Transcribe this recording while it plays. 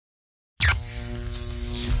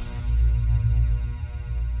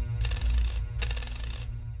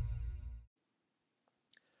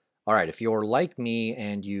All right, if you're like me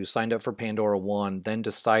and you signed up for Pandora 1, then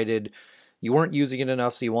decided you weren't using it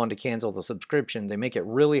enough so you wanted to cancel the subscription, they make it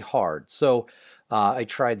really hard. So I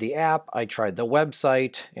tried the app, I tried the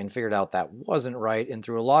website, and figured out that wasn't right. And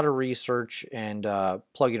through a lot of research and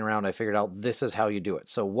plugging around, I figured out this is how you do it.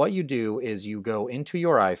 So what you do is you go into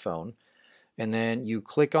your iPhone, and then you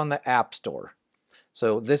click on the App Store.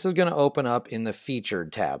 So this is going to open up in the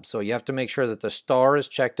Featured tab. So you have to make sure that the star is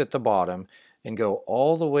checked at the bottom and go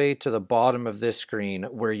all the way to the bottom of this screen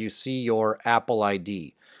where you see your Apple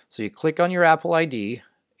ID. So you click on your Apple ID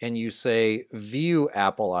and you say View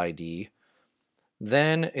Apple ID.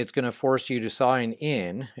 Then it's going to force you to sign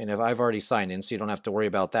in, and if I've already signed in, so you don't have to worry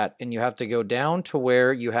about that. And you have to go down to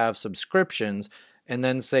where you have subscriptions and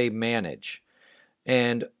then say Manage.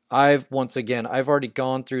 And once again, I've already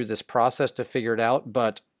gone through this process to figure it out,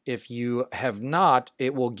 but if you have not,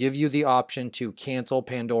 it will give you the option to cancel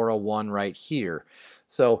Pandora 1 right here.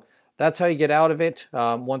 So that's how you get out of it.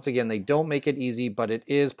 Once again, they don't make it easy, but it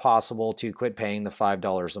is possible to quit paying the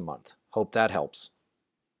 $5 a month. Hope that helps.